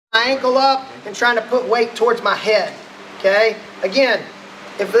my ankle up and trying to put weight towards my head. Okay? Again,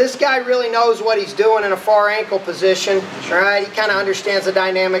 if this guy really knows what he's doing in a far ankle position, right, he kind of understands the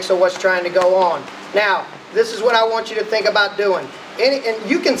dynamics of what's trying to go on. Now, this is what I want you to think about doing. And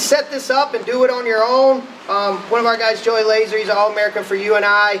you can set this up and do it on your own. One of our guys, Joey Laser, he's an All-American for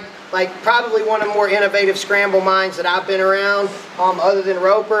UNI. Like probably one of the more innovative scramble minds that I've been around, other than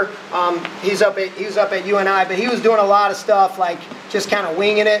Roper. He was up at UNI, but he was doing a lot of stuff like just kind of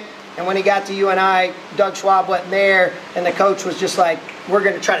winging it. And when he got to UNI, Doug Schwab wasn't there, and the coach was just like, we're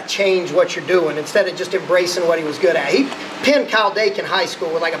going to try to change what you're doing instead of just embracing what he was good at. He pinned Kyle Dake in high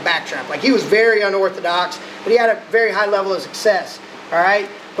school with like a backtrap. Like he was very unorthodox, but he had a very high level of success. All right?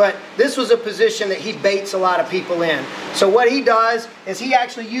 But this was a position that he baits a lot of people in. So what he does is he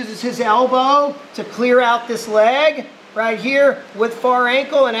actually uses his elbow to clear out this leg right here with far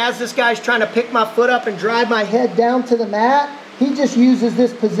ankle. And as this guy's trying to pick my foot up and drive my head down to the mat, he just uses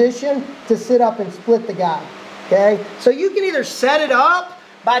this position to sit up and split the guy. Okay? So you can either set it up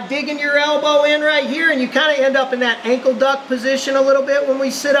by digging your elbow in right here, and you kind of end up in that ankle duck position a little bit when we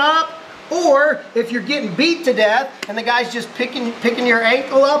sit up. Or if you're getting beat to death and the guy's just picking your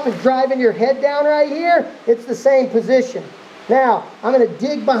ankle up and driving your head down right here, it's the same position. Now, I'm going to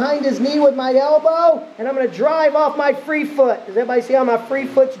dig behind his knee with my elbow, and I'm going to drive off my free foot. Does everybody see how my free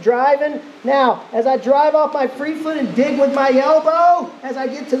foot's driving? Now, as I drive off my free foot and dig with my elbow, as I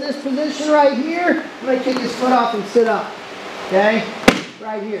get to this position right here, I'm going to kick his foot off and sit up. Okay?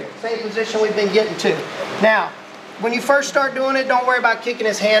 Right here. Same position we've been getting to. Now, when you first start doing it, don't worry about kicking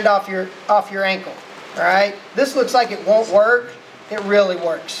his hand off your ankle. All right? This looks like it won't work. It really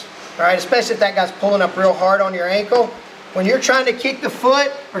works. All right? Especially if that guy's pulling up real hard on your ankle. When you're trying to kick the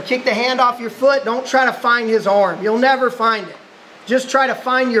foot or kick the hand off your foot, don't try to find his arm. You'll never find it. Just try to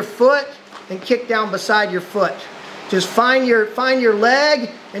find your foot and kick down beside your foot. Just find your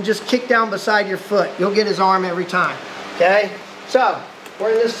leg and just kick down beside your foot. You'll get his arm every time. Okay? So,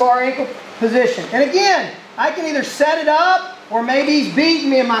 we're in this far ankle position. And again, I can either set it up or maybe he's beating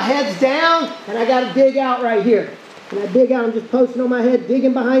me and my head's down and I got to dig out right here. And I dig out, I'm just posting on my head,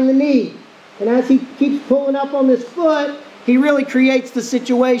 digging behind the knee. And as he keeps pulling up on this foot, he really creates the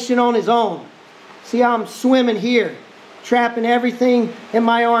situation on his own. See how I'm swimming here, trapping everything in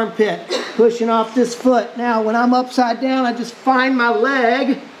my armpit, pushing off this foot. Now, when I'm upside down, I just find my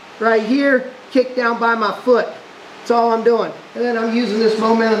leg right here, kick down by my foot. That's all I'm doing. And then I'm using this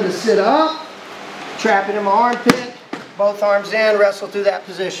momentum to sit up, trapping in my armpit, both arms in, wrestle through that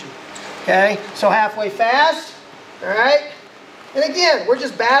position. Okay, so halfway fast, all right? And again, we're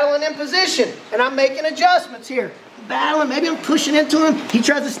just battling in position, and I'm making adjustments here. Battling, maybe I'm pushing into him. He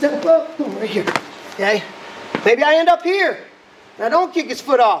tries to step up, boom, right here. Okay? Maybe I end up here, and I don't kick his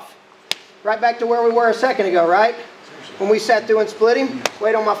foot off. Right back to where we were a second ago, right? When we sat through and split him,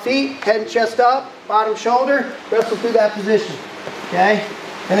 weight on my feet, head and chest up, bottom shoulder, wrestle through that position. Okay?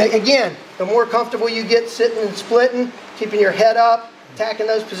 And again, the more comfortable you get sitting and splitting, keeping your head up, attacking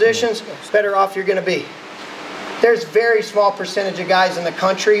those positions, better off you're going to be. There's very small percentage of guys in the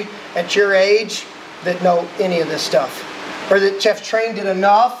country at your age that know any of this stuff, or that have trained it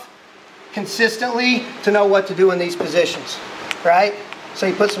enough consistently to know what to do in these positions, right? So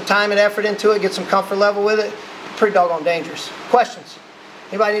you put some time and effort into it, get some comfort level with it, pretty doggone dangerous. Questions?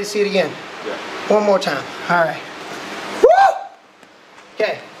 Anybody need to see it again? Yeah. One more time. All right. Woo!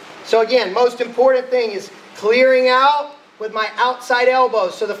 Okay. So again, most important thing is clearing out with my outside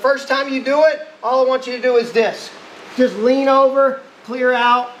elbows. So the first time you do it, all I want you to do is this. Just lean over, clear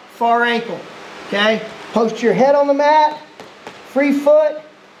out, far ankle. Okay? Post your head on the mat, free foot,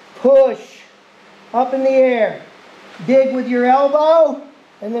 push, up in the air. Dig with your elbow,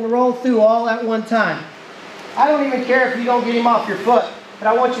 and then roll through all at one time. I don't even care if you don't get him off your foot, but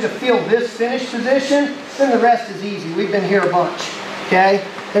I want you to feel this finished position, then the rest is easy. We've been here a bunch. Okay?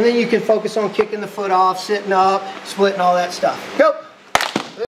 And then you can focus on kicking the foot off, sitting up, splitting, all that stuff. Go!